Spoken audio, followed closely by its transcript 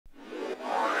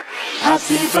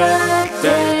Happy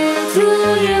birthday to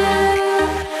you.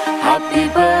 Happy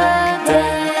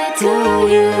birthday to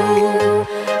you.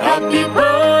 Happy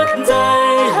birthday,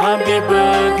 happy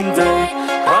birthday,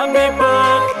 happy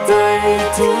birthday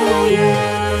to you.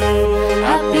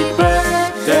 Happy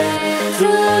birthday to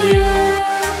you.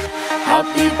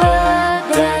 Happy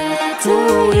birthday to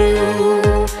you.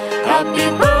 Happy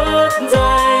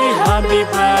birthday, happy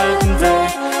birthday,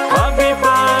 happy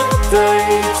birthday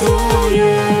to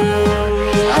you.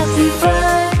 Happy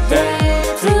birthday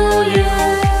to you.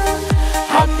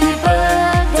 Happy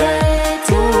birthday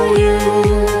to you.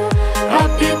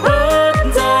 Happy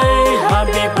birthday,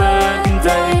 happy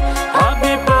birthday,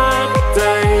 happy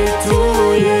birthday to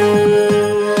you.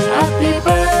 Happy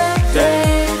birthday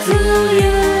to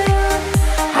you.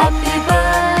 Happy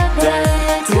birthday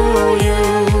to you.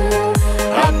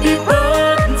 Happy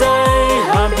birthday,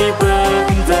 happy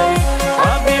birthday,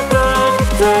 happy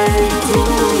birthday to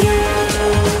you.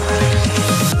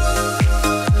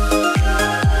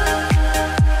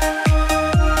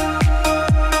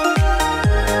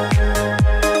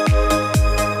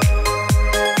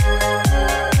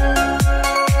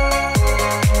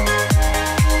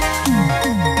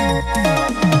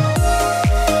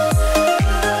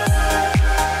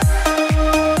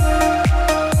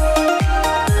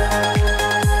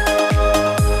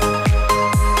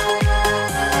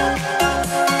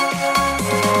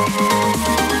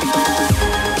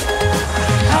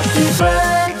 Happy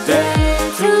birthday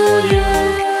to you.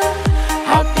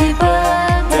 Happy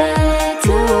birthday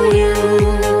to you.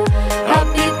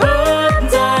 Happy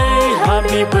birthday,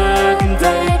 happy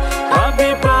birthday,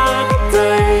 happy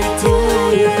birthday to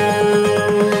you.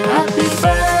 Happy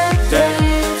birthday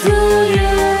to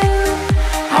you.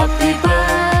 Happy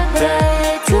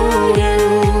birthday to you.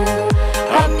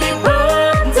 Happy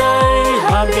birthday,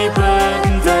 happy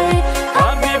birthday,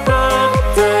 happy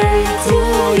birthday to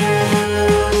you.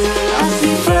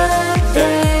 Happy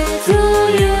birthday to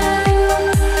you.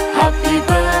 Happy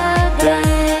birthday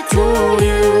to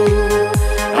you.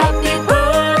 Happy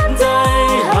birthday,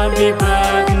 happy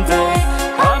birthday,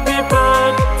 happy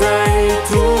birthday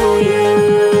to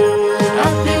you.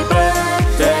 Happy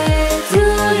birthday to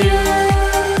you.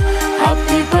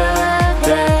 Happy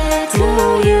birthday to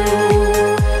you.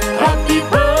 Happy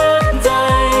birthday,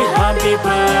 happy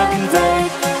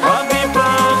birthday, happy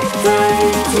birthday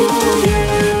to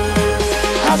you.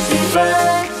 Happy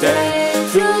birthday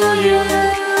to you.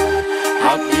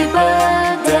 Happy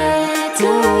birthday to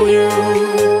you.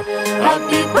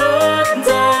 Happy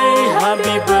birthday,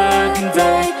 happy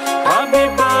birthday, happy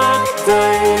birthday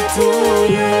to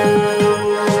you.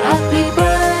 Happy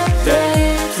birthday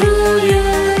to you.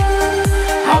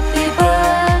 Happy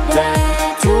birthday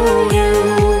to you.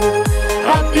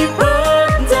 Happy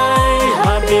birthday,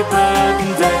 happy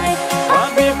birthday,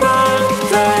 happy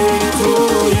birthday to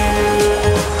you.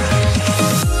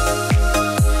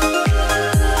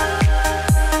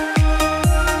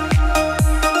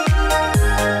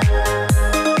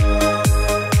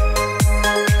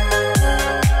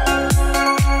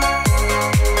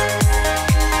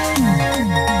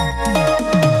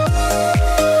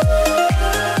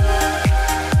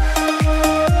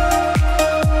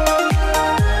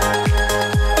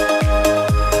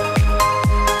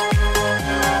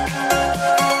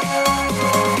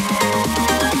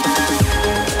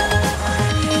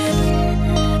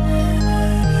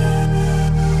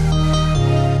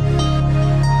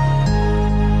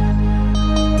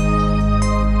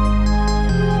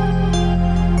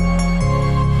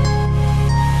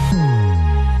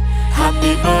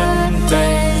 Happy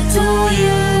birthday to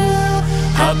you.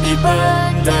 Happy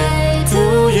birthday to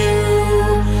you.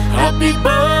 Happy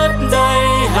birthday,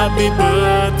 happy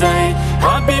birthday,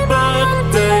 happy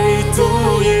birthday to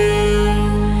you.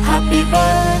 Happy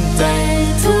birthday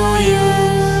to you.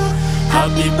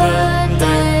 Happy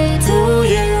birthday to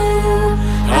you.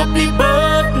 Happy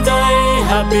birthday,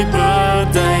 happy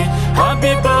birthday,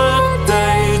 happy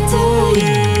birthday to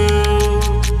you.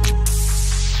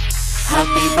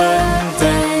 Happy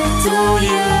birthday to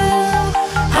you.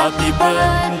 Happy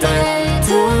birthday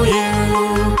to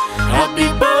you. Happy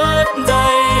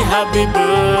birthday, happy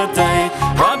birthday,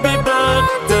 happy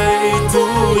birthday to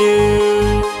you.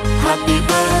 Happy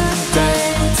birthday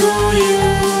to you.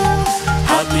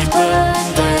 Happy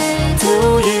birthday to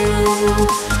you.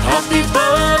 Happy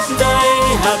birthday,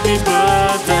 happy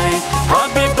birthday,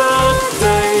 happy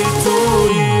birthday to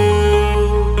you.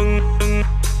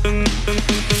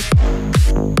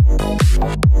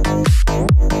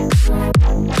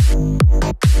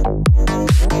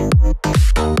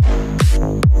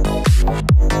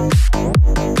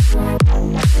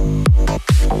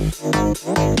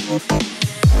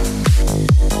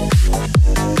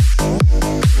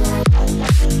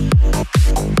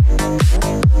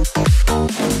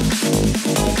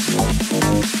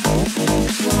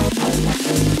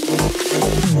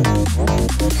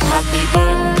 Happy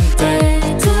birthday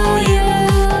to you.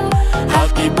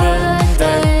 Happy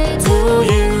birthday to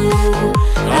you.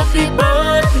 Happy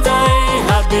birthday,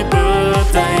 happy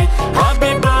birthday,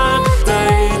 happy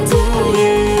birthday to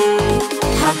you.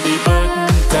 Happy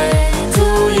birthday to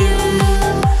you.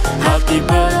 Happy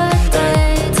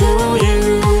birthday to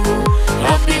you.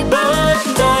 Happy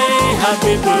birthday,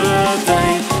 happy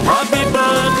birthday, happy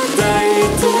birthday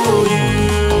to you.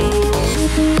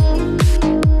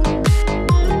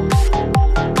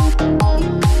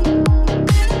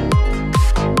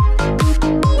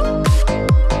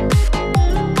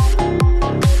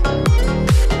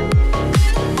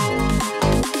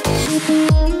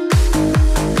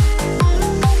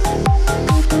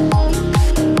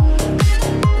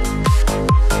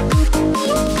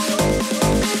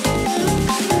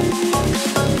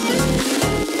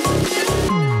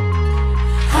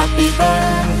 Happy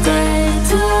birthday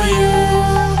to you.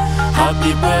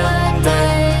 Happy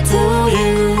birthday to you.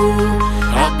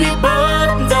 Happy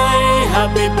birthday,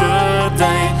 happy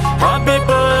birthday, happy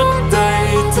birthday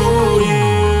to you.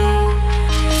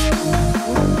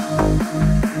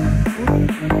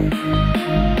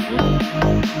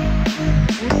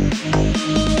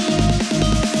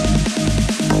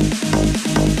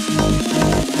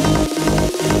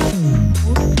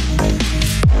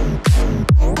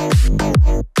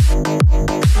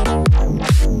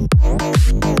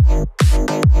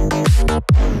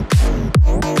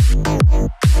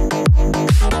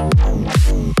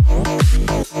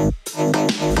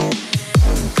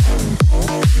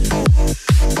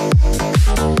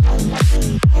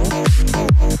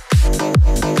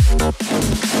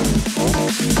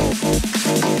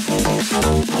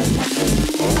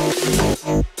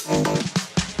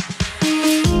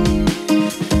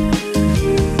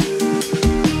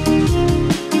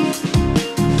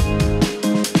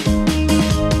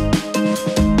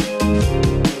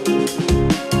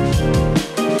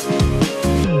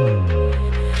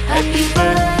 Happy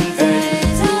birthday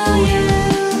to you.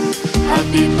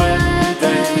 Happy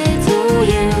birthday to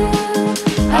you.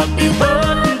 Happy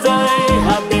birthday,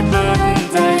 happy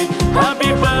birthday,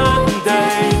 happy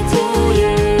birthday to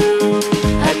you.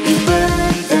 Happy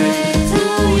birthday to you.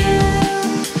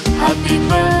 Happy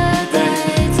birthday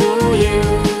to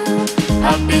you.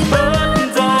 Happy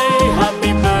birthday,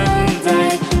 happy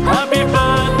birthday, happy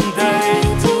birthday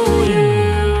to you.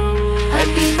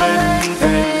 Happy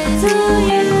birthday to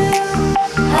you.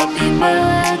 Happy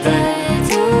birthday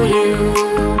to you.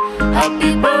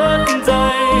 Happy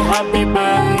birthday, happy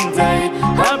birthday,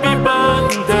 happy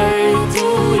birthday to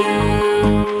you.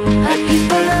 Happy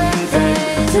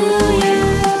birthday to you.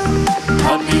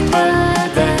 Happy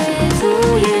birthday to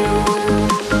you.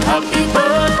 Happy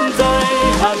birthday,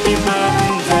 happy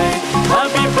birthday,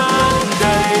 happy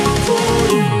birthday to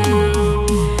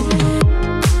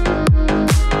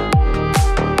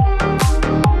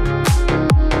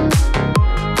you.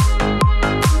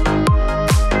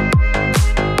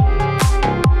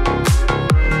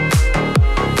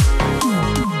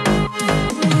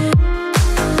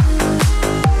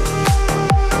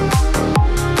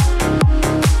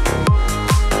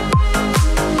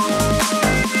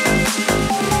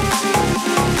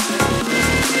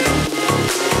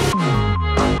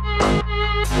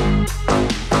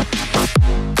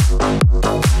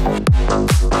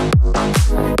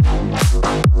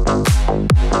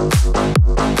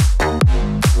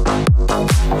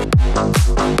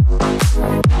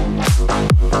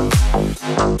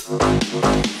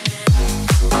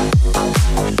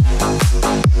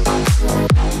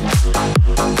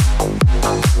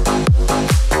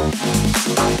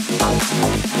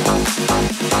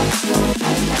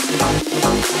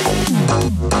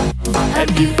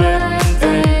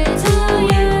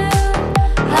 to you.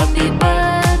 Happy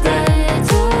birthday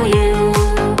to you.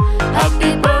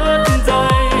 Happy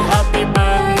birthday, happy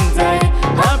birthday,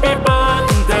 happy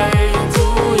birthday to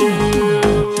you.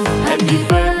 Happy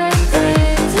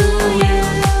birthday to you.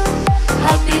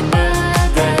 Happy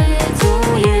birthday to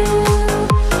you.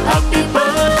 Happy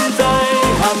birthday,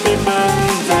 happy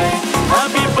birthday,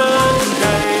 happy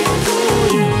birthday to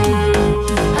you.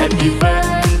 Happy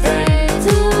birthday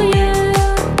to you.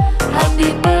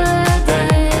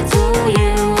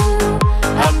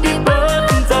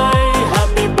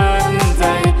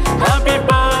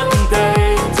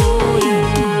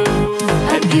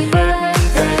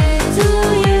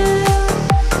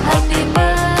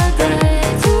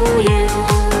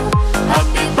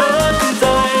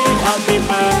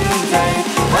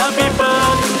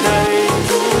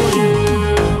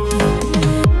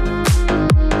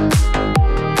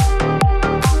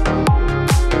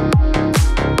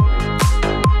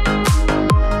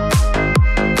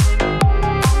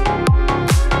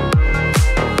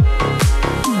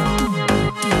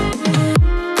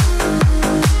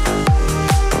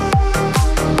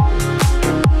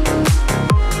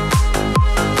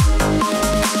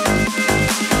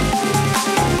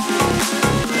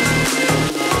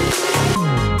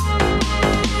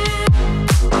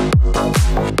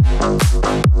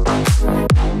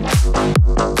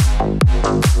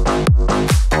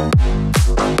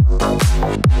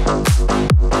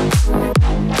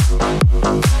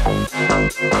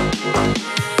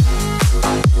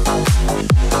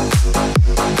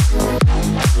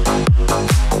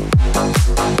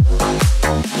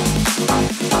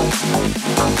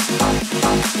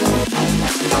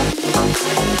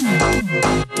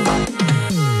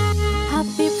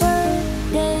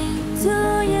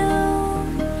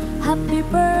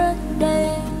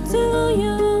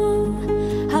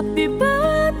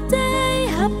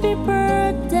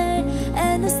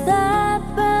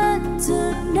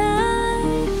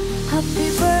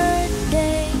 Happy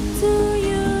birthday to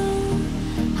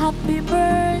you. Happy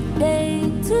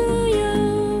birthday to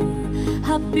you.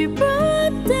 Happy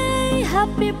birthday,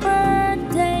 happy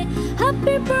birthday,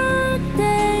 happy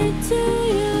birthday to you.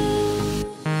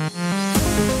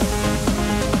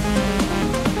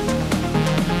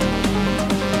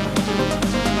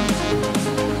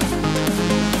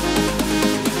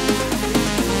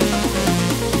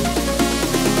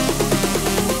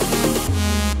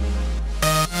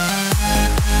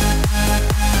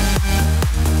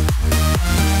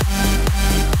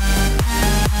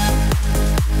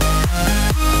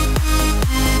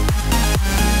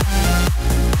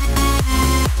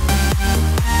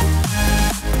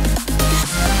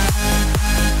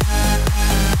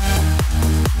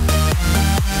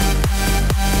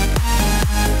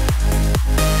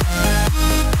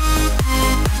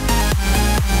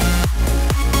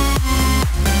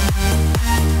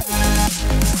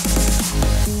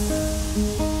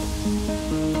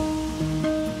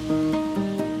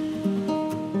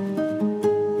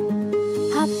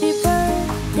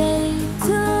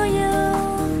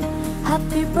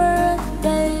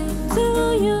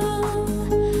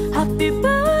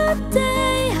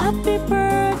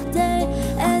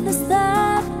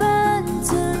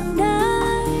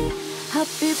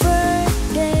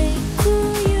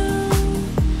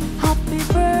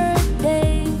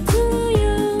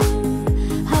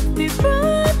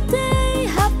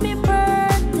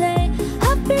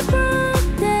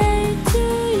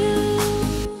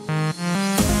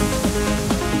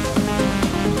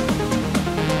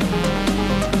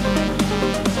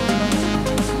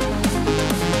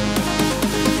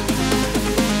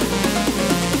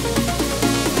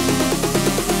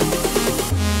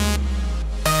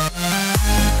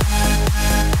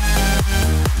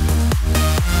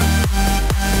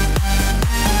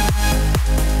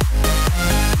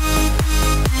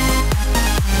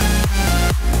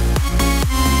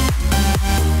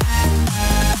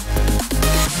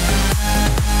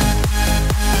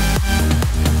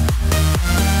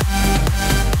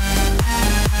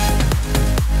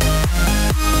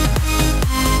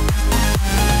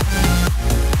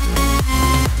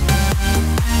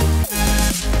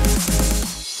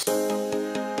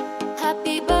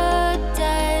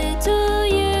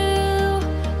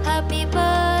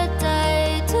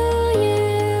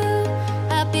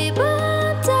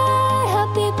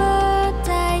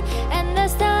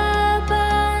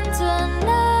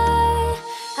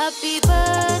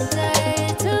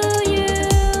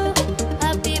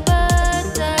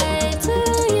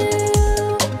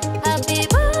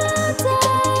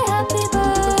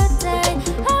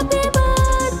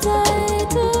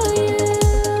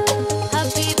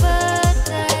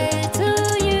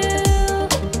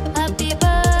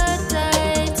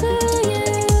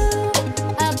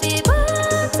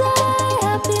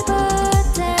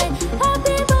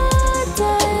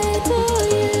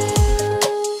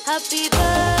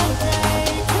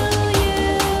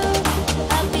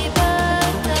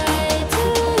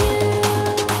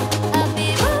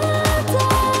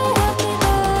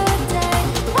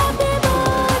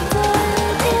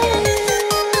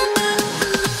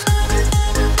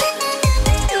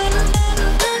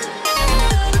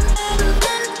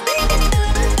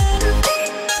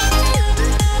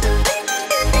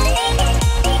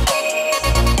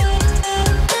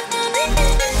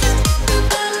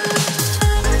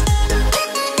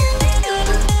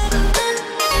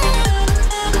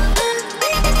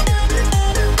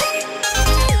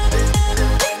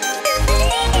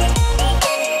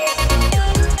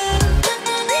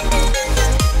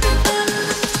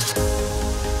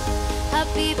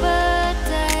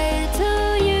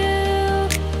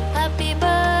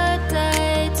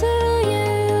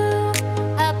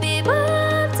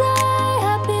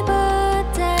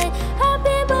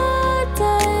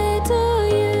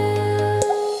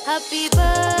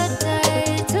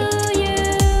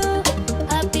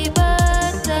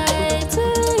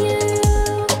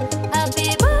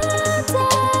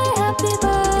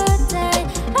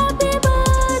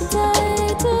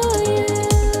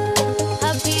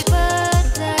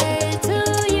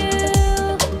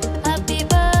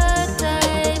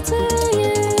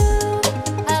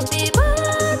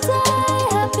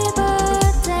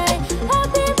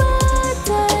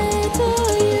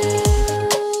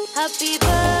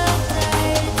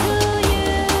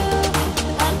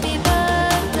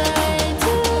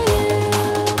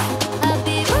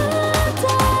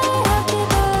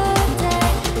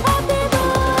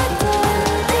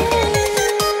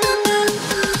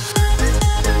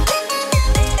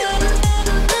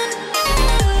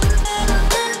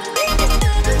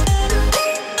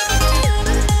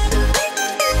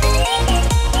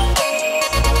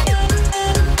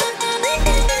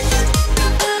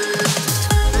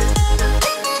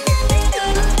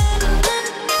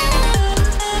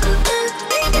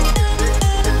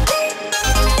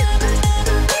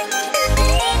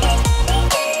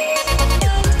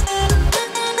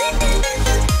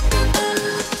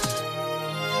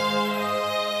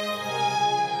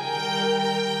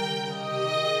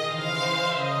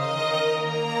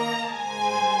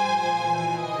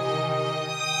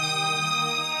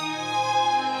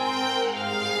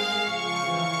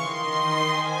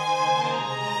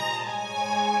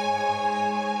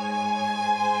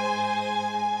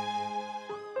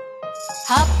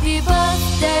 Happy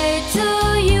birthday to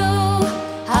you.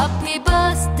 Happy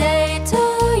birthday to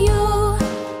you.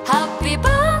 Happy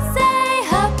birthday,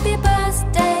 happy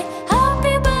birthday,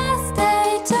 happy birthday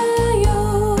to you.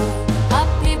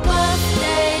 Happy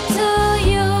birthday to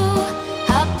you.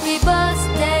 Happy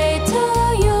birthday to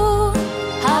you.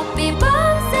 Happy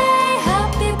birthday,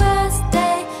 happy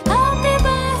birthday, happy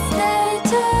birthday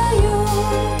to you.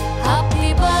 Happy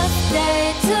birthday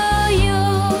to you.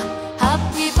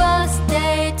 Happy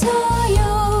birthday to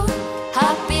you.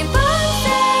 Happy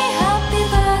birthday, happy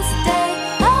birthday,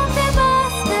 happy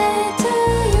birthday to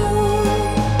you.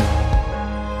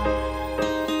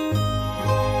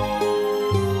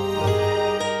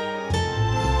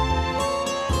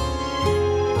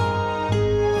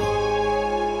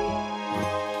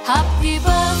 Happy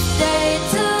birthday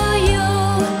to you.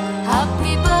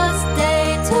 Happy birthday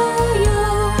to you.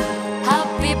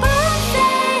 Happy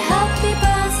birthday, happy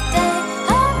birthday,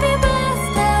 happy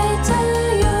birthday to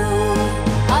you.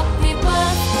 Happy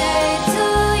birthday to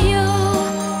you.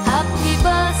 Happy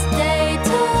birthday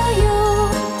to you.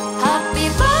 Happy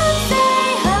birthday,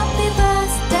 happy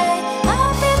birthday,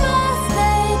 happy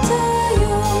birthday to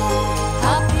you.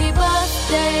 Happy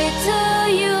birthday to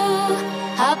you.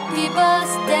 Happy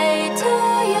birthday to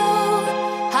you.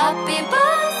 Happy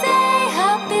birthday,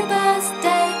 happy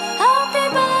birthday, happy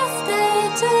birthday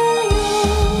to you.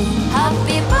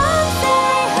 Happy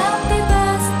birthday, happy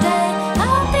birthday,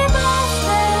 happy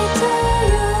birthday to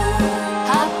you.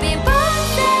 Happy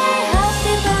birthday,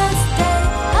 happy birthday,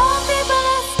 happy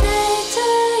birthday to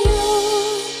you.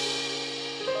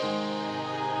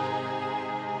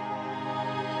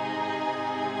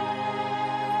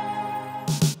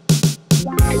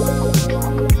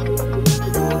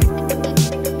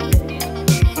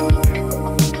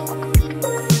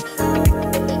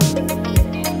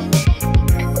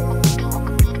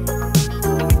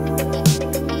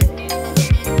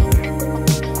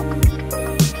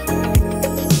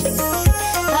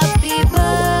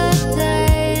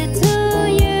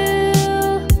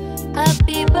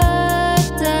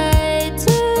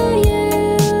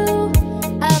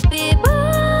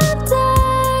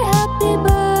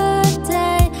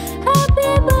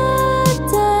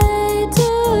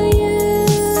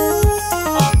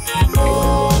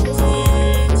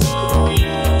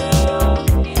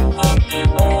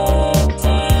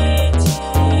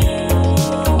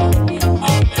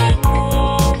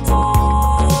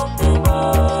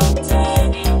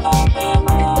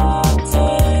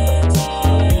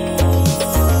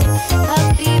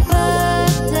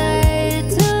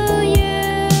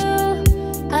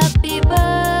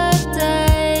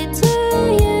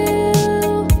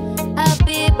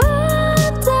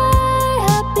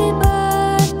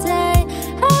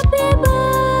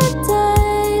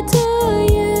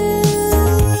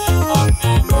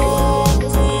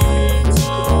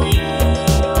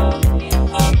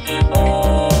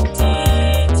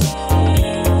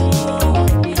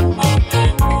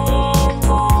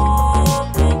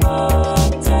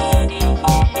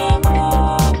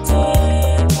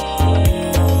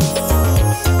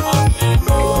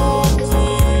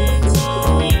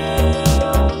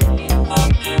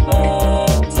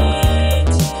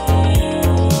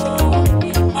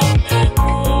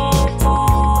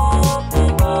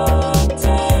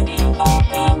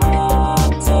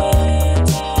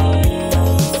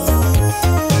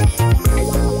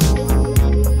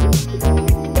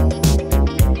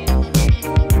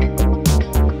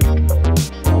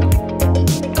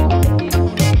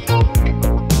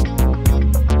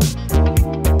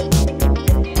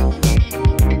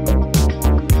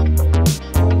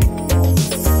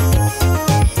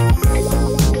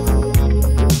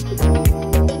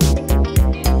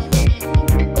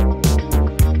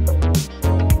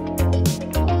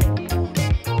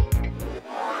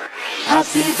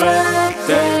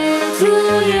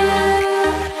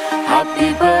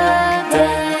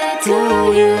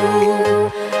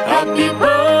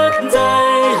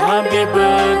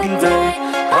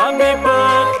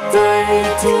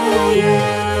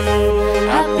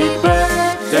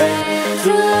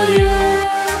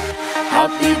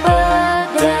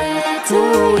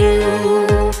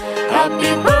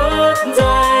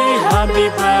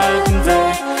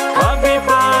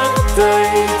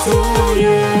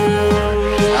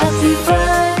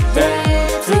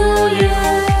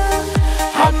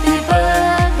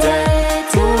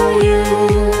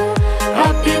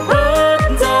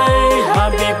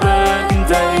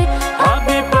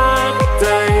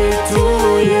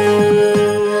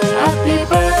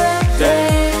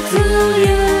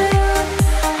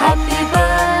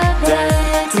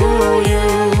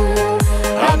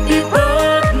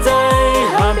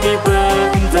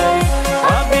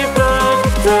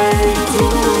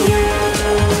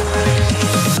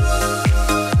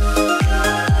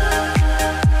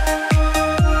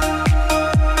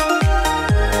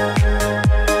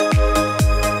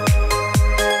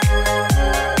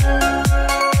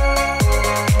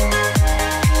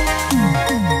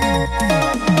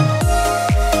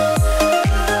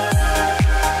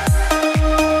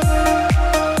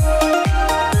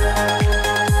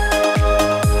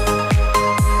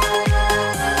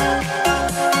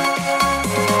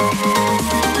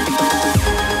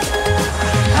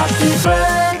 Happy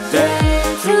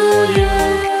birthday to you.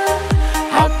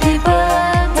 Happy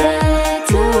birthday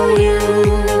to you.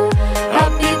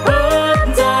 Happy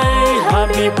birthday,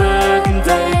 happy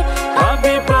birthday,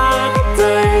 happy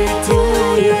birthday to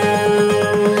you.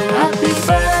 Happy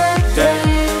birthday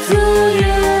to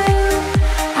you.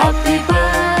 Happy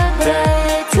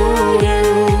birthday to you.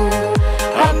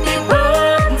 Happy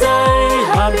birthday,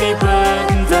 happy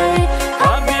birthday,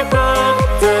 happy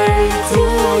birthday to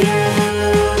you.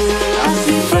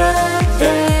 Happy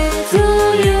birthday to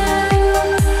you.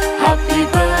 Happy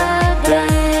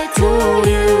birthday to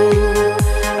you.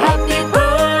 Happy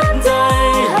birthday,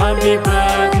 happy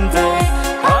birthday,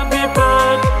 happy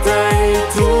birthday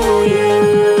to you.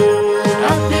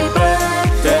 Happy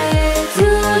birthday to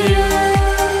you.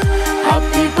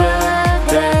 Happy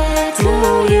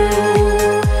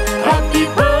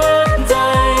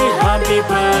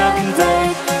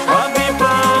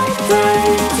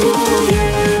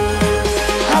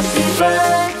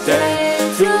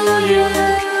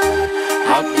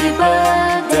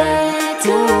birthday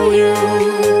to you.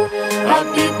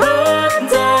 Happy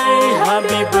birthday,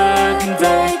 happy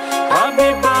birthday, happy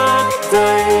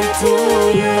birthday to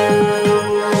you.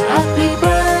 Happy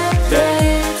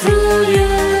birthday to you.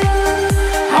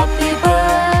 Happy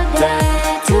birthday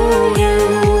to you.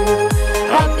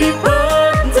 Happy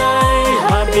birthday,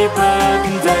 happy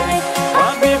birthday,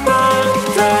 happy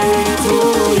birthday to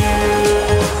you.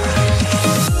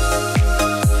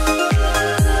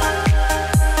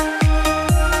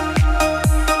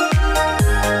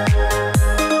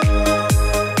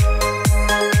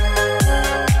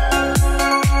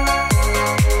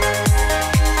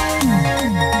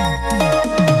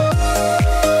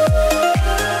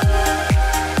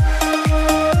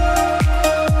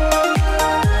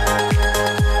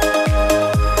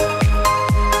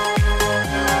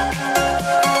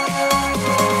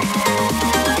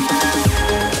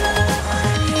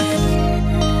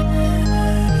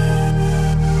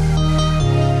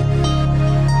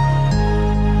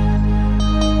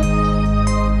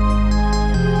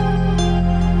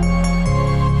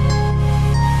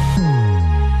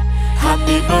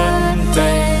 Happy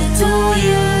birthday to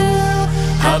you.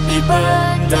 Happy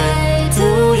birthday to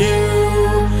you.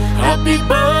 Happy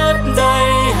birthday,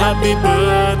 happy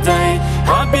birthday,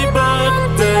 happy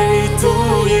birthday to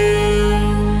you.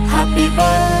 Happy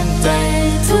birthday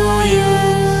to you.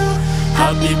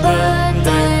 Happy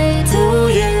birthday to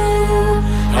you.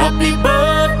 Happy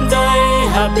birthday,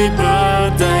 happy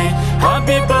birthday,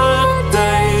 happy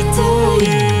birthday to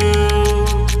you.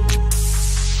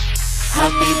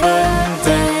 Happy birthday to you. Happy birthday to you. Happy birthday, happy birthday, happy birthday to you.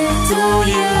 Happy birthday to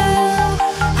you.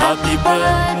 Happy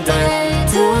birthday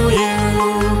to you.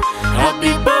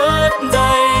 Happy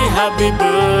birthday, happy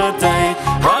birthday,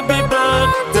 happy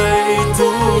birthday to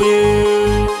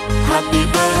you. Happy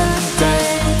birthday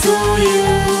to you.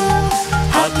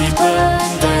 Happy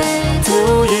birthday to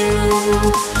you.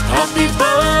 Happy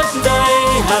birthday,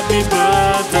 happy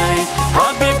birthday,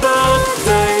 happy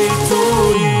birthday to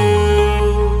you.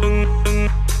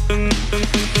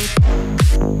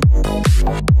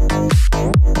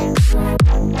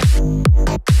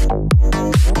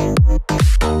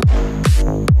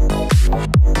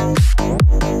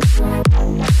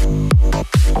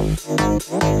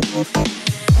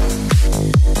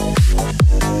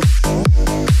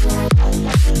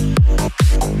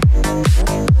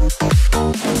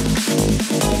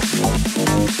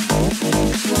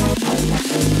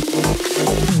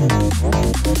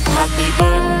 Happy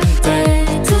birthday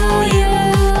to you.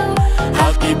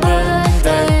 Happy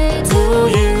birthday to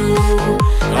you.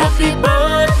 Happy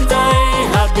birthday,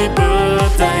 happy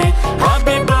birthday,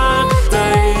 happy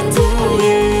birthday to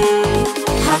you.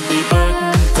 Happy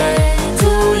birthday to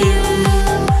you.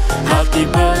 Happy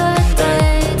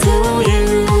birthday to you.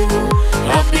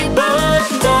 Happy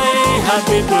birthday,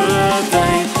 happy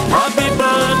birthday, happy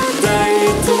birthday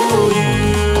to you.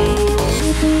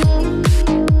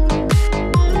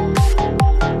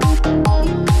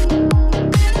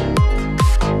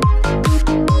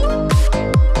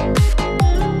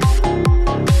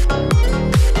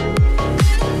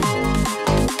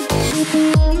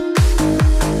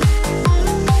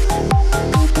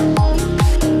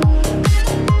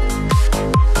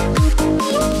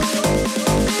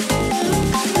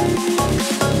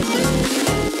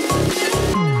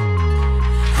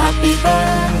 Happy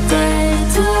birthday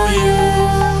to you.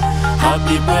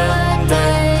 Happy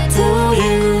birthday to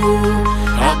you.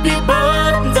 Happy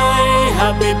birthday,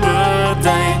 happy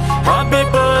birthday, happy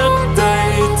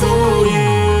birthday to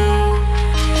you.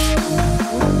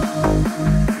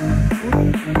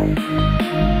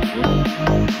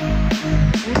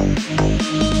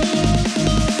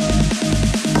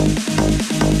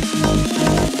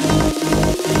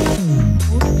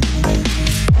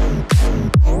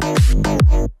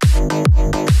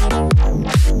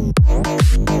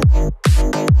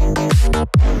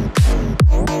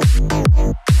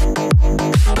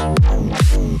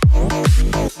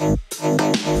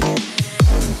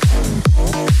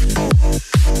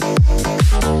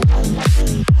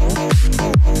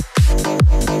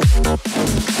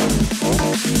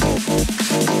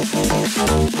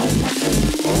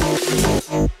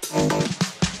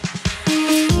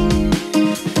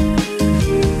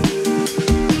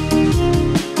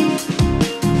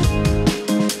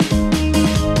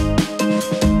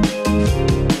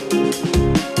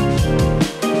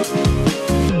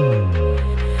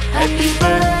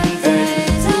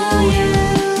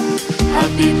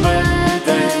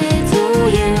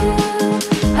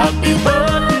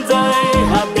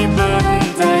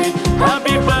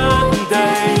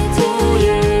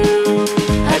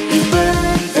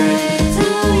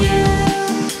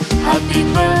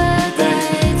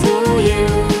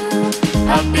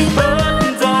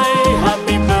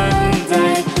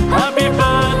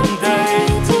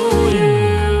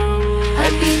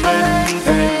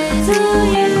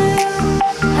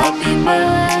 Happy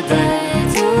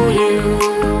birthday to you.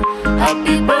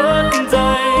 Happy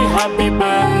birthday, happy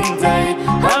birthday,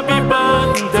 happy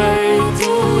birthday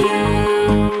to you.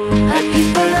 Happy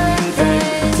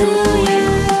birthday to you.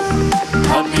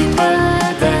 Happy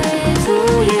birthday to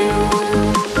you.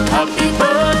 Happy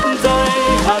birthday,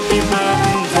 happy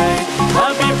birthday,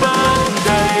 happy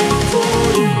birthday to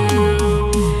you.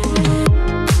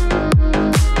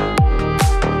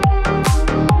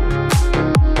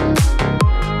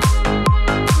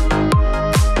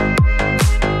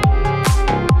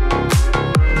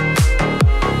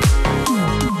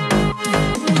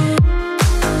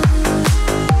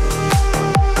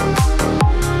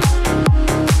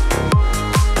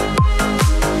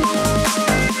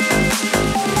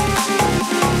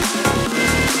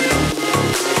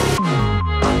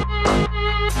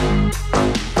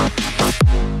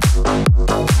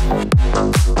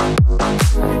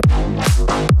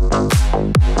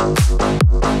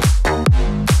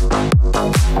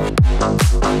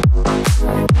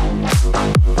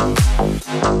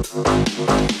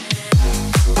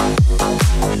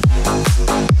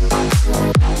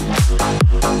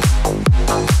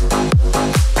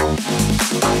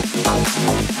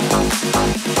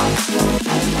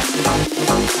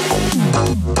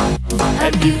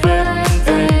 Happy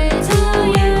birthday to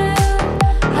you.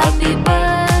 Happy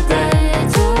birthday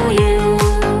to you.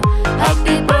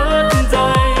 Happy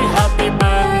birthday, happy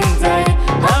birthday,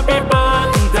 happy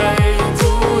birthday to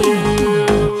you.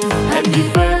 Happy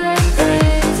birthday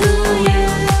to you.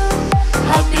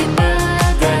 Happy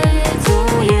birthday to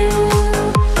you.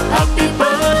 Happy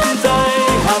birthday,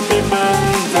 happy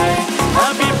birthday,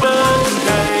 happy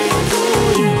birthday to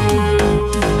you.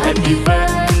 Happy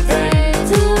birthday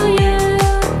to you.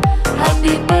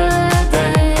 Happy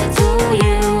birthday to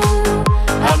you.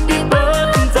 Happy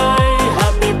birthday,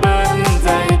 happy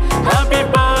birthday, happy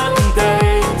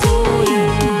birthday to you.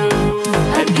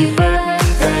 Happy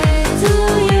birthday to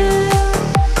you.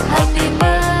 Happy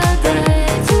birthday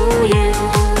to you.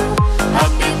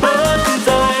 Happy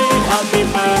birthday, happy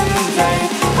birthday,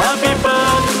 happy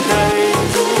birthday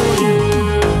to you.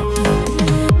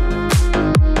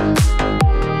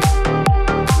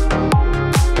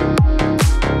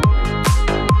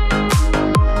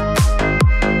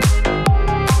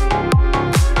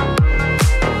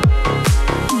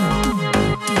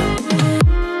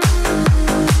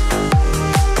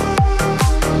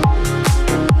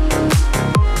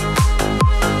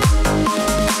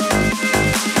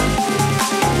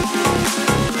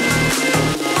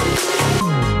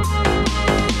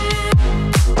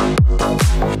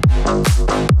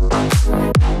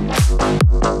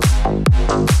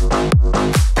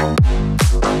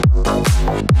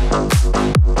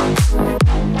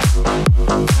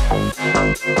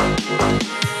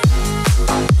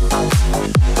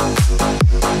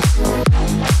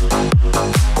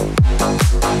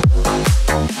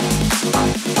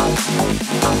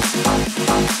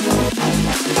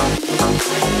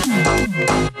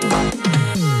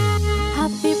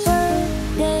 Happy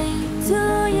birthday to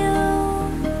you.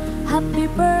 Happy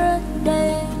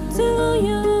birthday to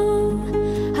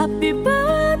you. Happy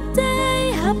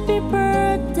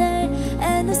birthday,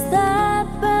 and a star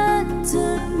burn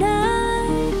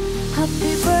tonight.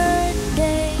 Happy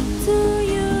birthday to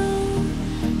you.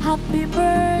 Happy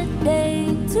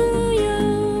birthday to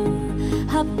you.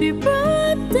 Happy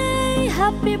birthday,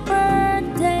 happy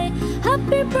birthday,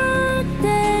 happy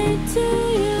birthday to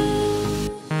you.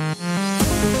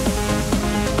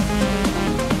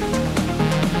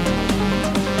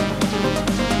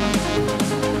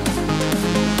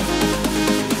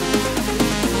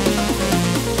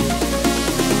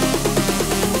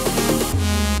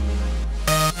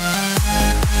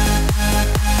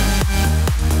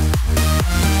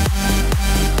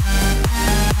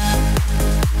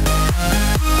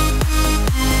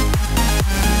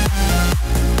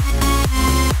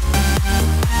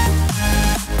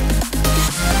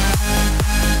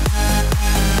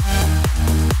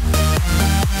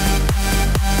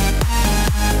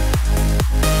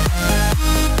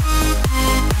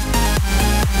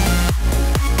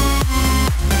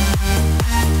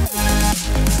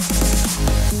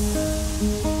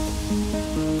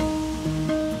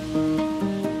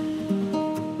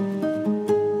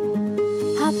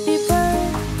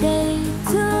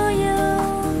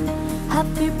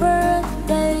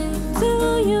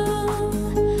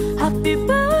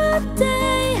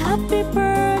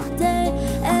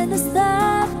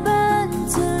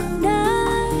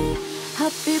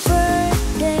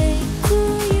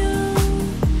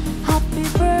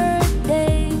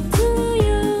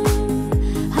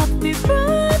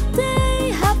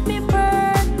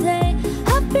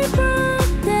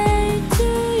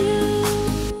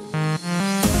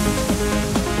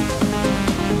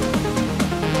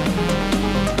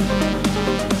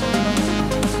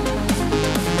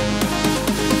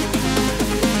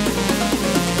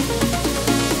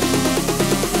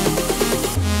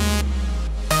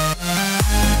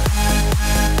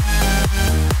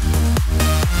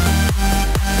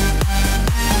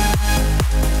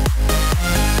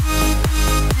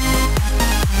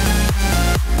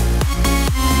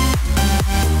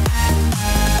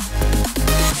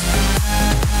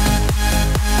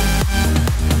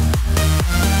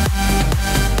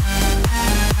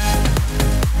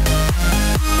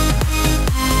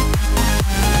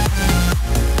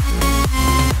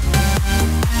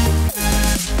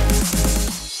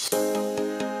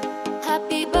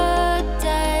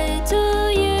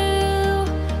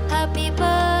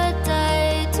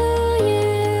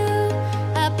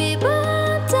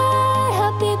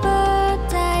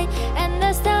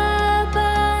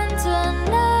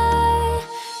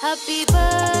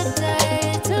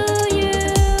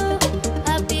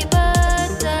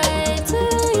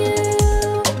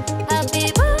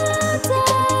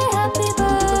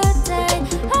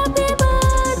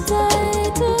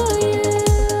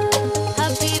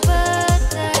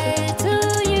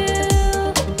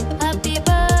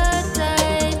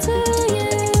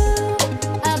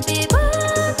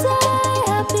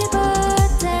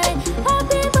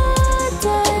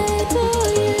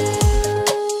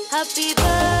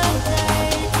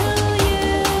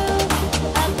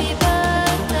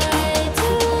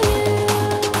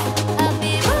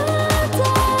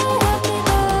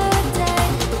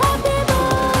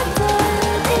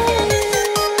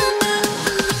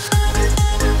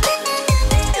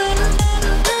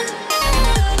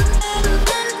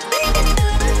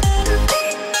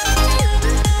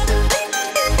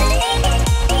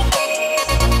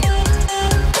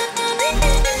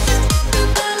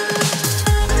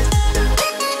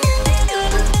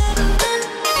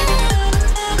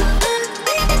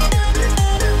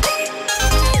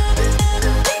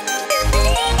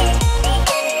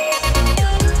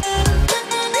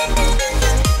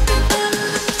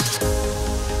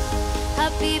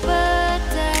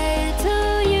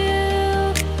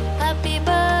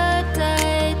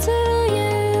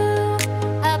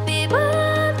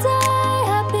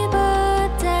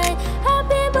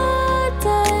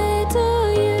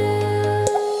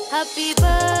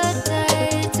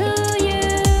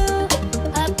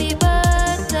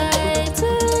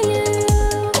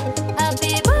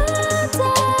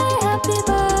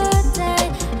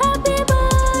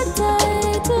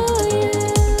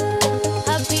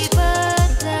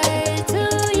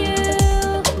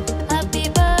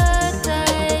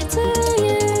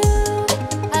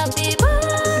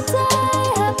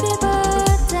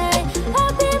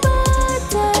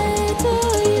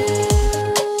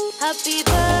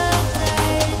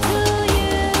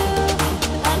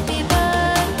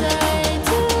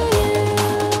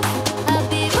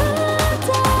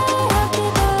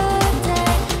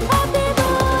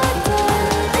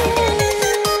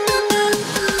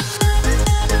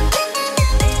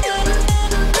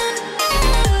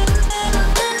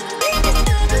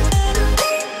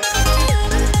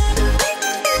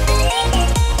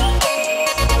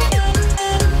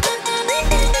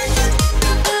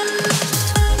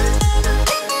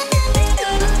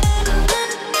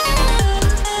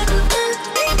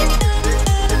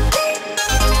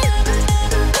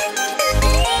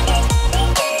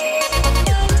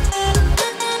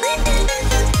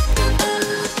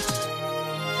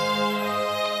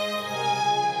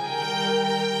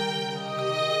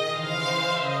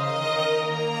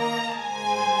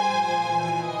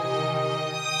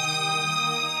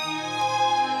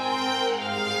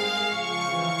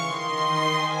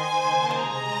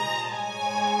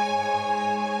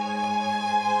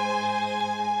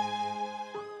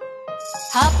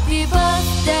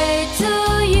 birthday to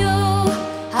you.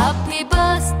 Happy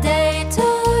birthday to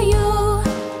you.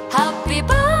 Happy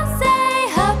birthday,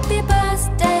 happy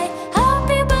birthday,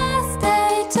 happy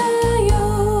birthday to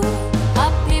you.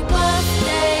 Happy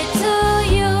birthday to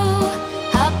you.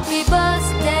 Happy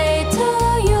birthday to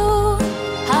you.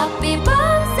 Happy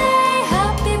birthday,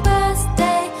 happy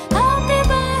birthday, happy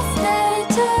birthday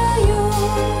to you.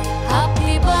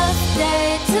 Happy birthday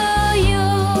to you.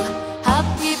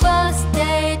 Happy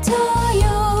birthday to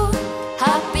you.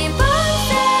 Happy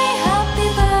birthday, happy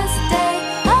birthday,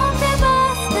 happy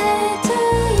birthday to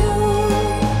you.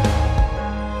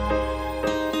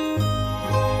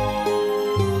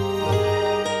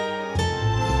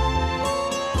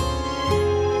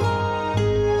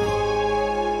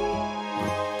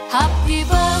 Happy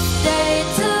birthday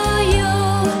to you.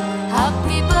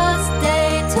 Happy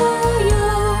birthday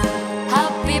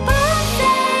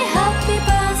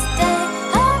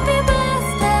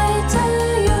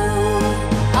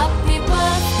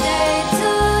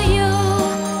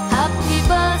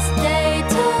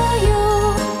to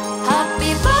you.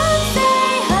 Happy birthday,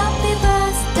 happy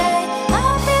birthday,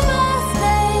 happy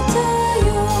birthday to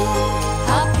you.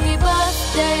 Happy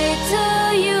birthday to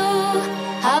you.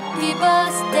 Happy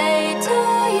birthday to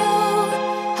you.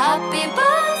 Happy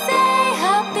birthday,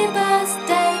 happy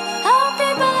birthday, happy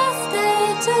birthday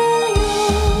to you.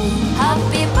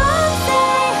 Happy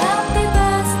birthday to you.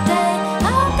 Happy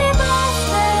birthday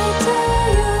to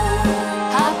you.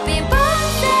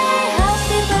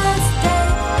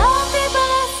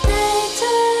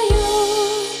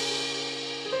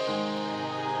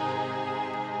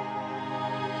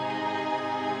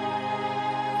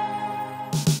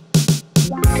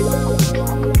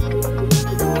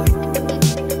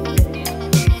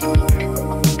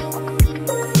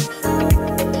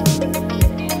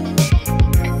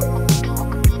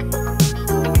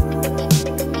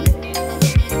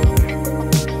 Happy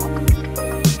birthday, happy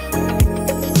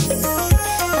birthday, happy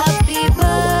birthday to you. Happy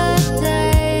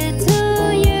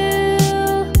birthday, happy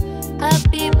birthday,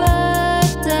 happy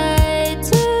birthday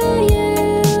to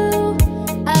you.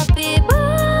 Happy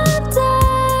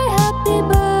birthday, happy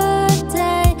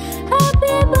birthday,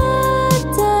 happy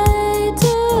birthday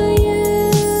to you. Happy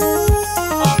birthday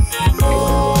to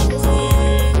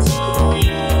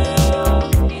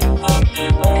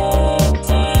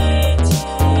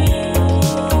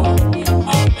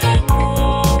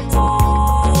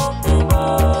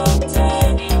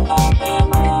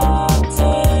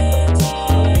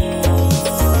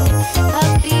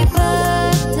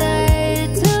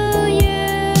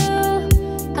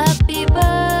Happy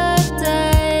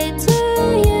birthday to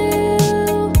you.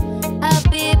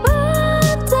 Happy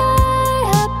birthday,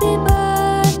 happy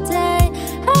birthday,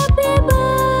 happy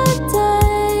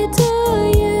birthday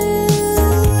to you.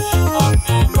 Happy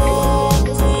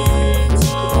birthday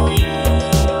to you.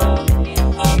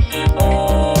 Happy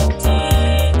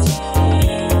birthday to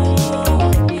you.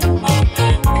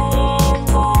 Happy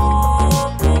Happy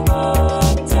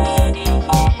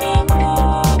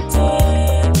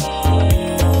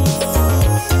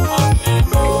birthday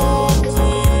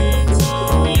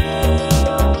to you.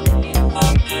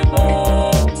 Happy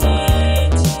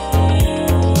birthday to you.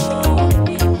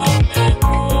 Happy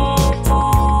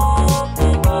birthday, happy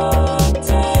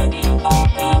birthday,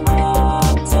 happy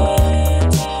birthday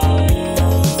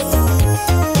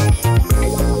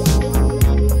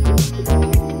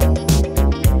to you.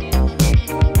 Happy birthday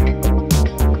to you.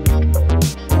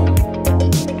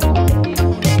 Happy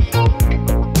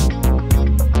birthday to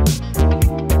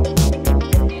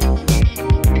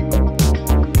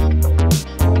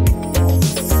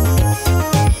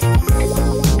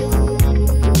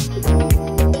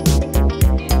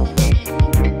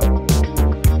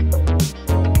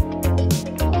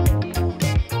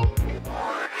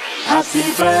Happy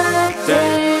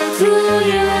birthday to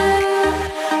you.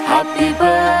 Happy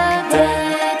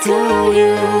birthday to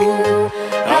you.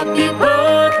 Happy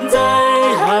birthday,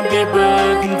 happy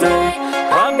birthday,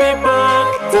 happy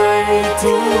birthday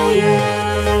to you.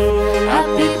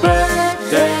 Happy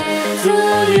birthday to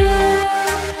you.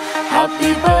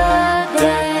 Happy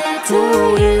birthday to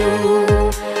you.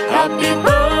 Happy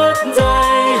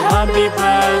birthday, happy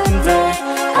birthday,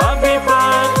 happy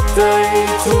birthday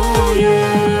to you.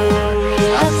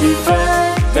 Happy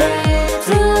birthday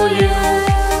to you.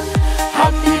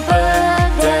 Happy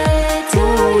birthday to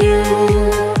you.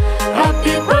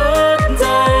 Happy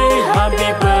birthday, happy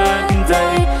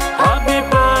birthday, happy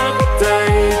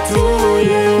birthday to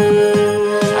you.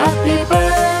 Happy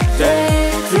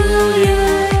birthday to you.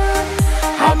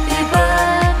 Happy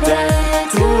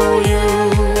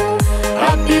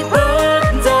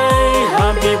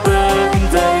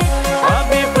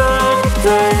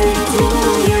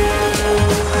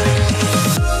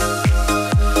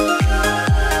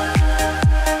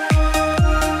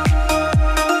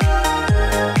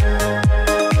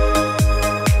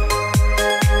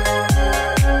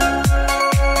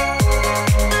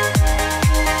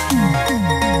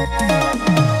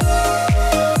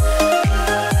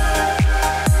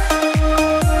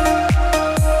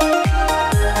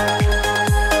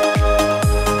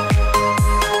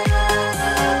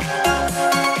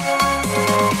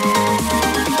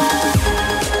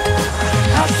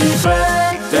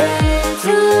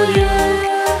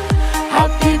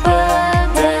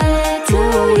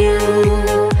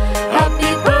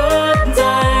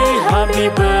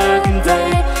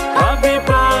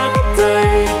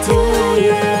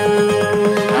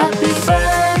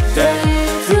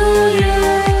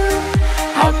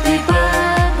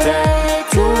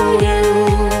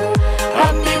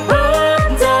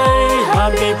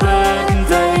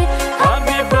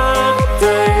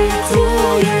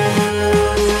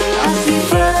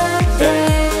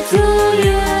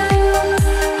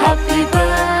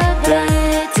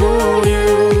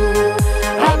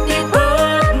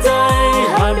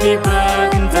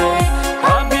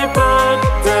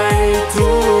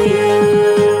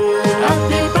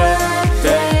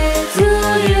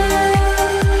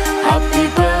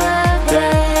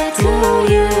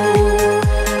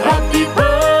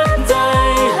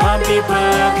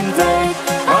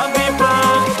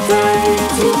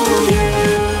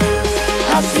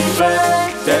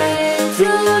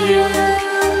you.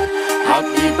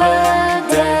 Happy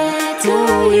birthday to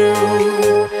you.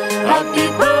 Happy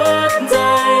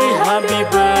birthday, happy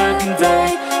birthday,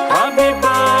 happy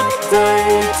birthday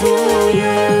to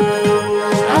you.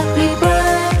 Happy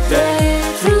birthday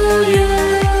to you.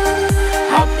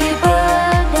 Happy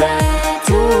birthday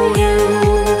to you.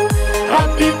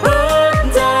 Happy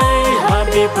birthday,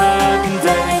 happy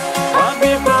birthday,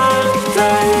 happy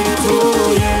birthday to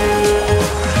you.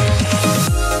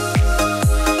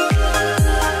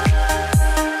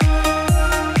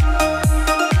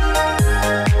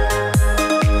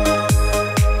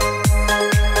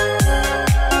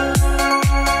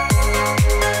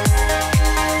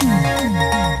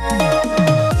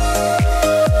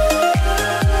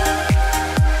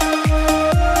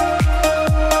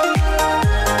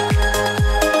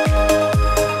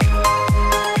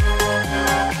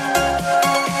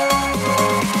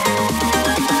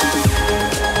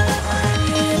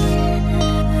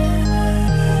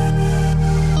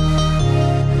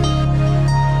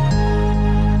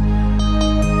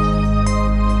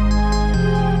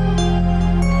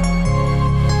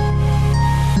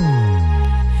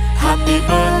 Happy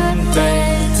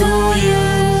birthday to you.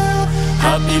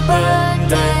 Happy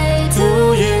birthday to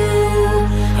you.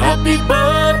 Happy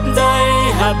birthday,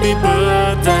 happy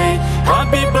birthday,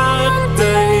 happy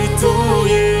birthday to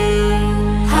you.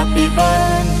 Happy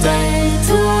birthday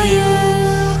to you.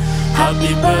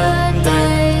 Happy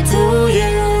birthday to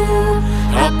you.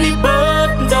 Happy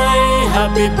birthday,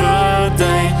 happy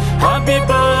birthday, happy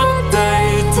birthday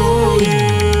to you.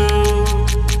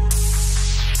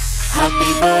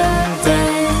 Happy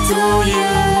birthday to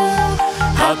you.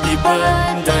 Happy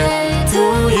birthday to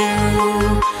you.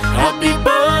 Happy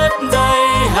birthday,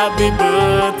 happy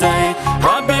birthday,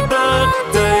 happy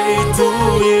birthday to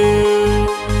you.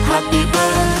 Happy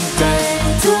birthday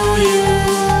to you.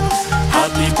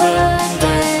 Happy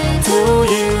birthday to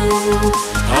you.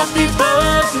 Happy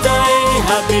birthday,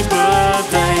 happy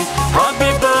birthday,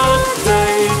 happy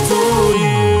birthday to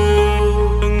you.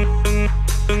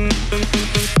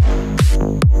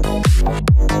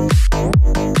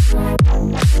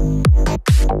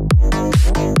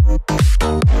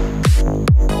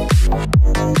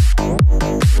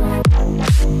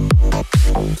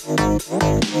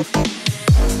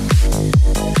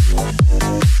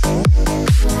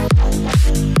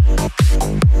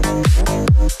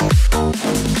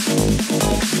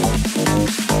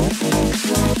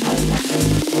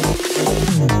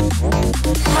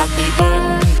 Happy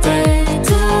birthday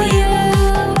to you.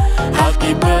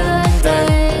 Happy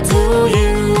birthday to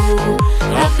you.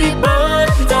 Happy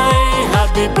birthday,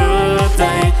 happy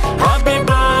birthday, happy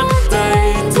birthday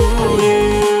to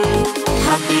you.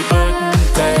 Happy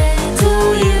birthday to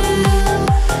you.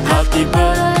 Happy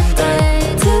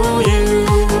birthday to you.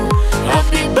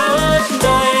 Happy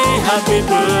birthday, happy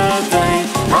birthday,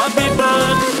 happy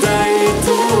birthday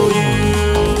to you.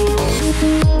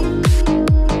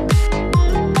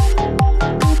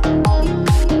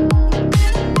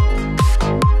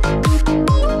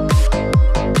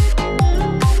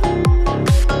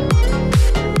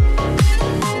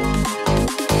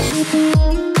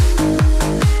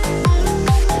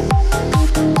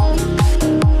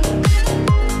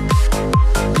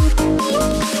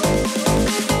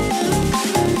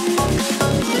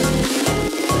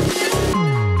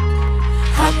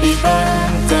 Happy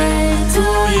birthday to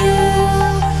you.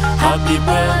 Happy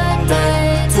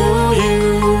birthday to you.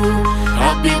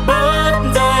 Happy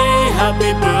birthday,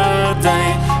 happy birthday,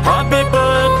 happy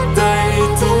birthday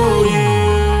to you.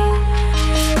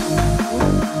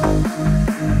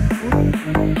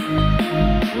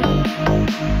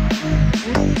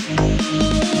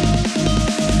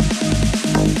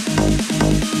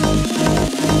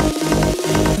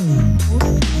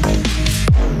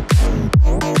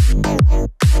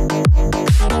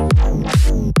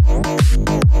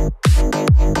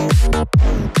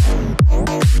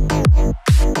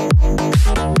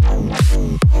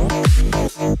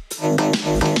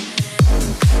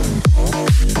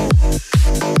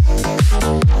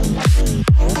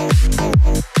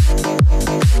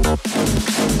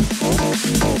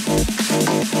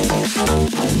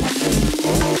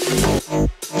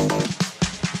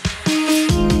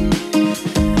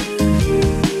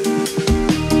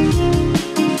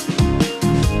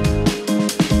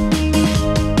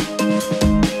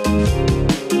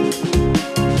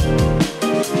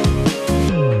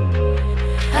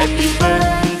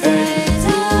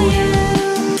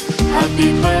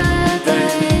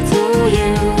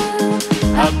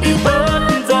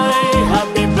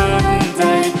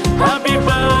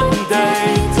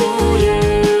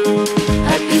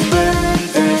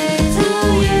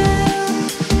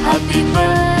 Happy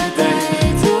birthday.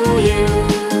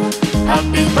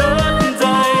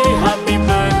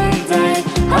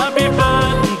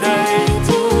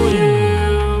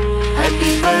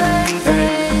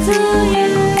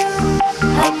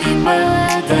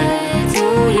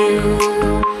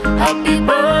 happy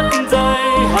birthday,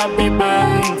 happy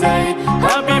birthday,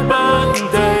 happy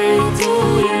birthday to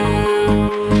you.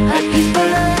 Happy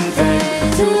birthday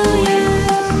to you.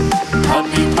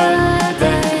 Happy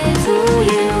birthday to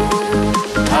you.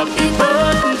 Happy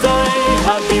birthday,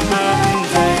 happy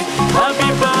birthday, happy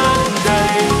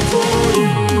birthday to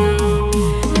you.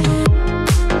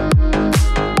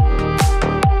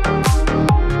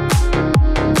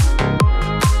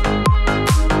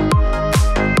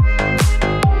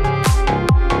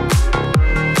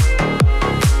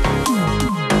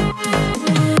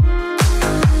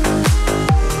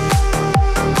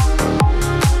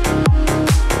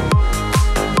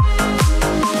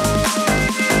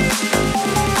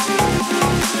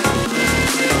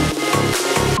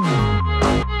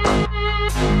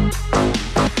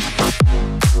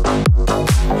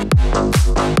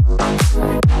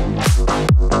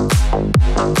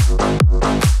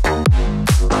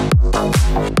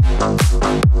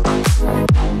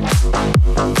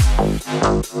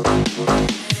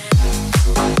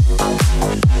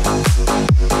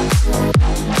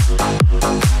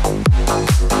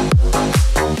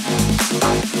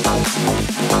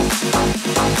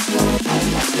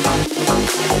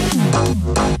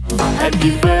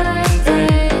 Happy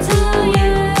birthday to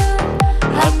you.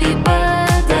 Happy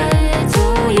birthday to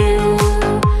you.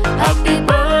 Happy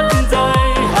birthday,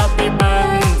 happy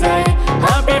birthday,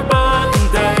 happy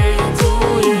birthday to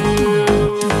you.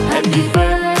 Happy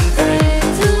birthday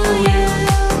to you.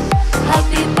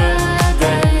 Happy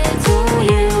birthday to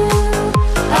you.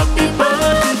 Happy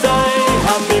birthday,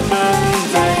 happy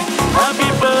birthday, happy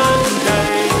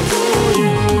birthday to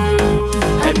you.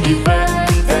 Happy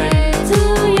birthday to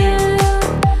you.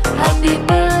 Happy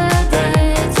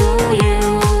birthday to you.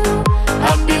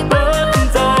 Happy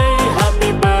birthday,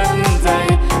 happy birthday,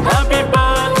 happy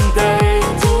birthday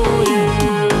to you.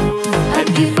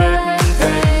 Happy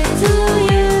birthday to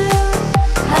you.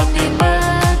 Happy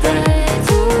birthday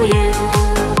to you.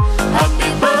 Happy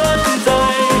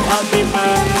birthday, happy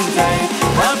birthday,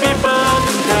 happy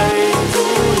birthday to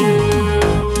you.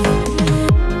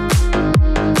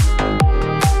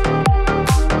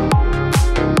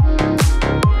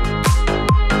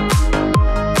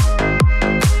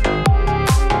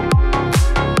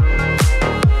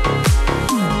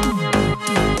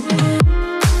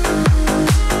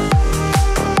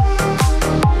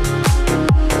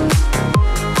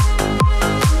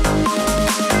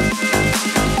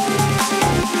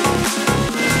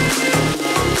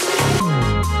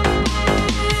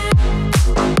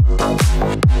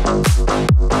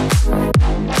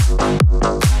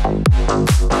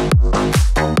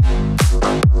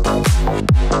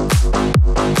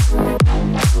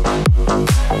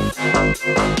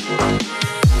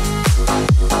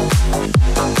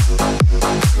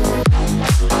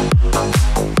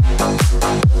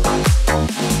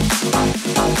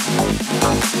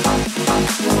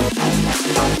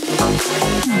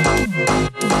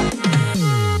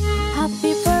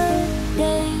 Happy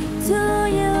birthday to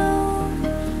you.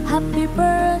 Happy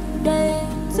birthday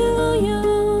to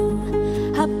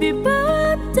you. Happy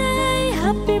birthday,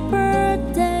 happy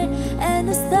birthday, and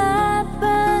it's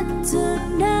happened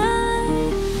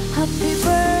tonight. Happy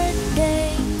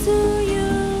birthday to you.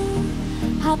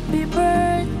 Happy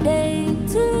birthday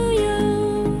to you.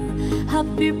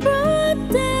 Happy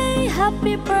birthday,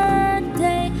 happy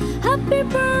birthday, happy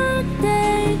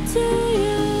birthday to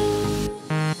you.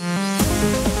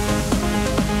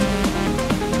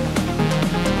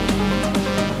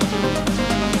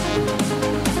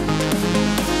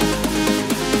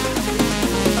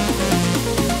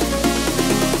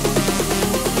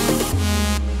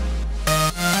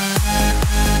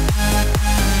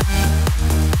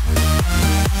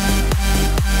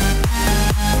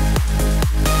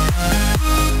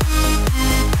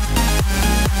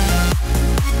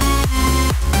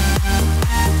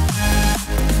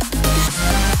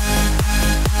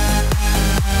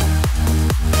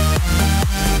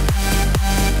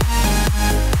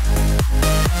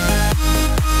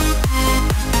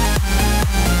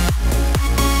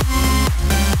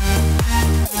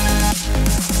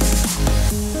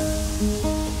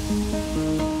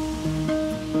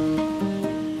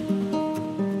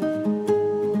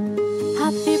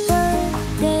 Happy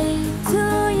birthday to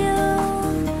you.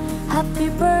 Happy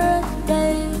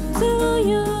birthday to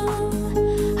you.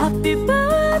 Happy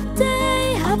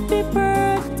birthday, happy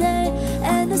birthday,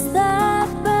 and it's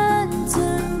happened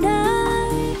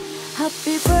tonight.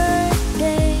 Happy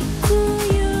birthday to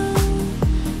you.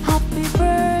 Happy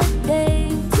birthday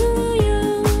to you.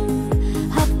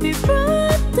 Happy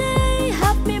birthday,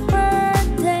 happy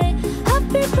birthday,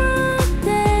 happy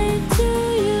birthday to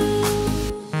you.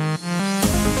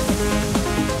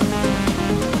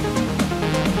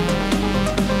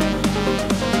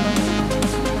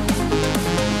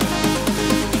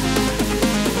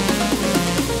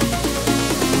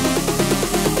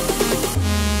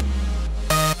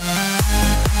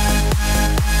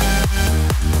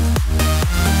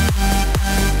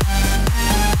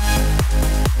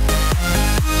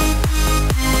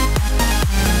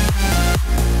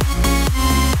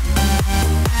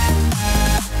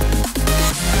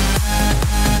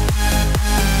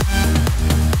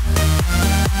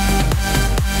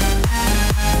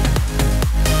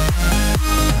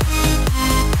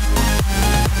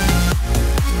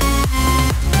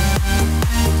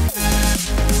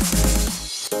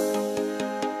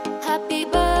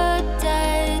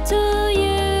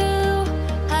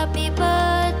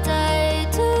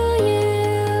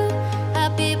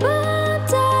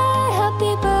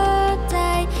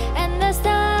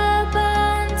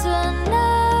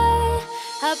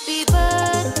 Happy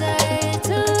birthday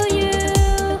to you.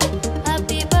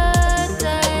 Happy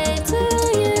birthday to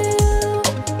you.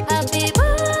 Happy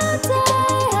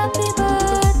birthday, happy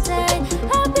birthday,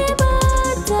 happy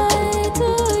birthday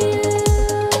to you.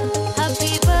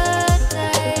 Happy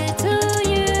birthday to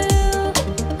you.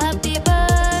 Happy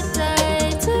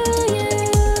birthday to you.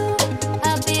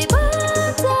 Happy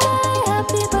birthday,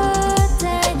 happy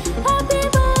birthday, happy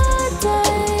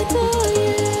birthday to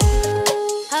you.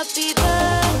 Happy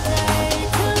birthday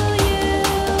to you.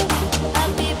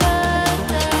 Happy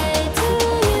birthday to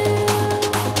you.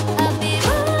 Happy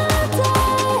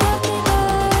birthday, happy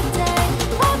birthday,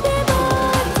 happy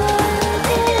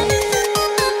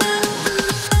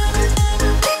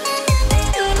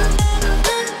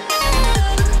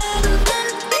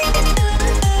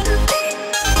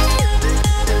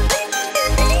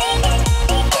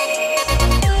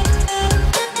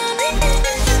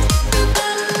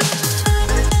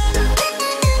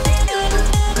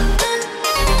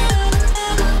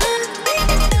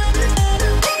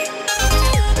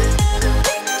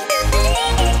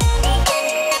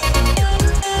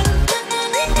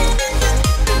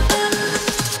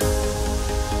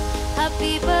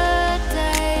Happy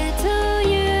birthday to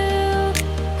you.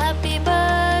 Happy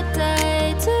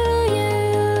birthday to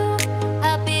you.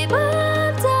 Happy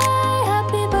birthday,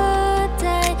 happy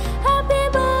birthday, happy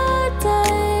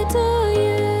birthday to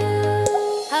you.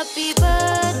 Happy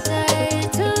birthday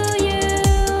to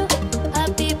you.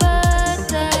 Happy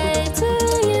birthday to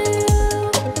you.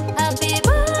 Happy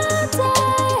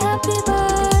birthday, happy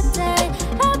birthday,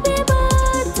 happy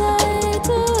birthday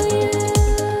to you.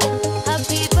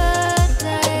 Happy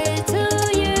birthday to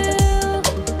you.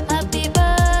 Happy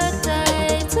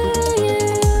birthday to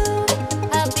you.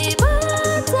 Happy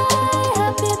birthday,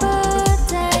 happy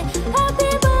birthday,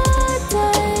 happy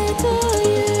birthday to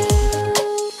you.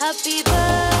 Happy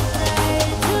birthday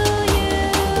to you.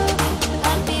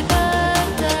 Happy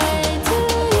birthday to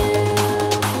you.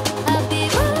 Happy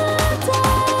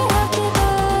birthday, happy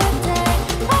birthday,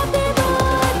 happy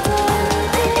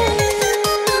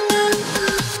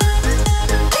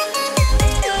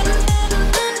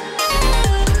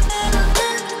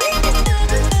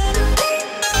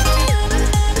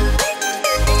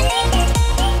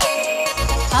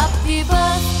Happy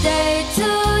birthday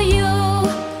to you.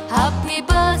 Happy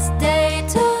birthday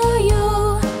to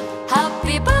you.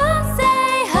 Happy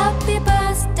birthday, happy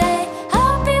birthday,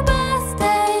 happy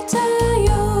birthday to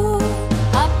you.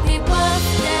 Happy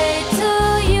birthday to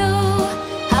you.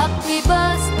 Happy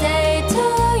birthday to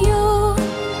you.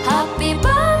 Happy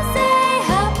birthday,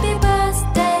 happy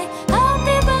birthday,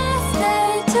 happy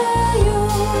birthday to you.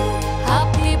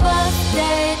 Happy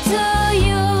birthday to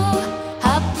you.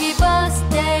 Happy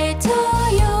birthday to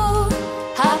you.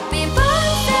 Happy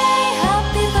birthday,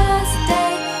 happy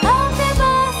birthday, happy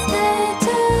birthday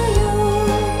to you.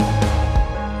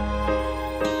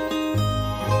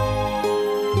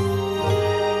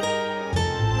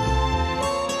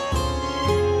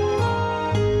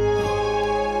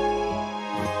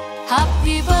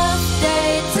 Happy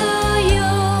birthday to you.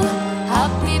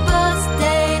 Happy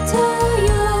birthday to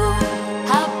you.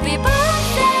 Happy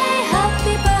birthday,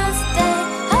 happy birthday,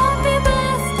 happy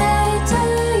birthday to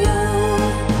you.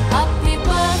 Happy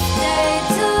birthday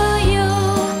to you.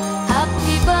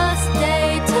 Happy birthday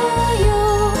to you.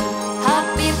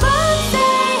 Happy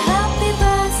birthday, happy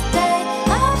birthday,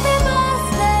 happy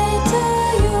birthday to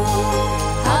you.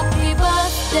 Happy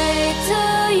birthday to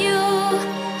you.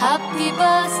 Happy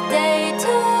birthday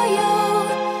to you.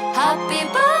 Happy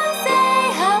birthday.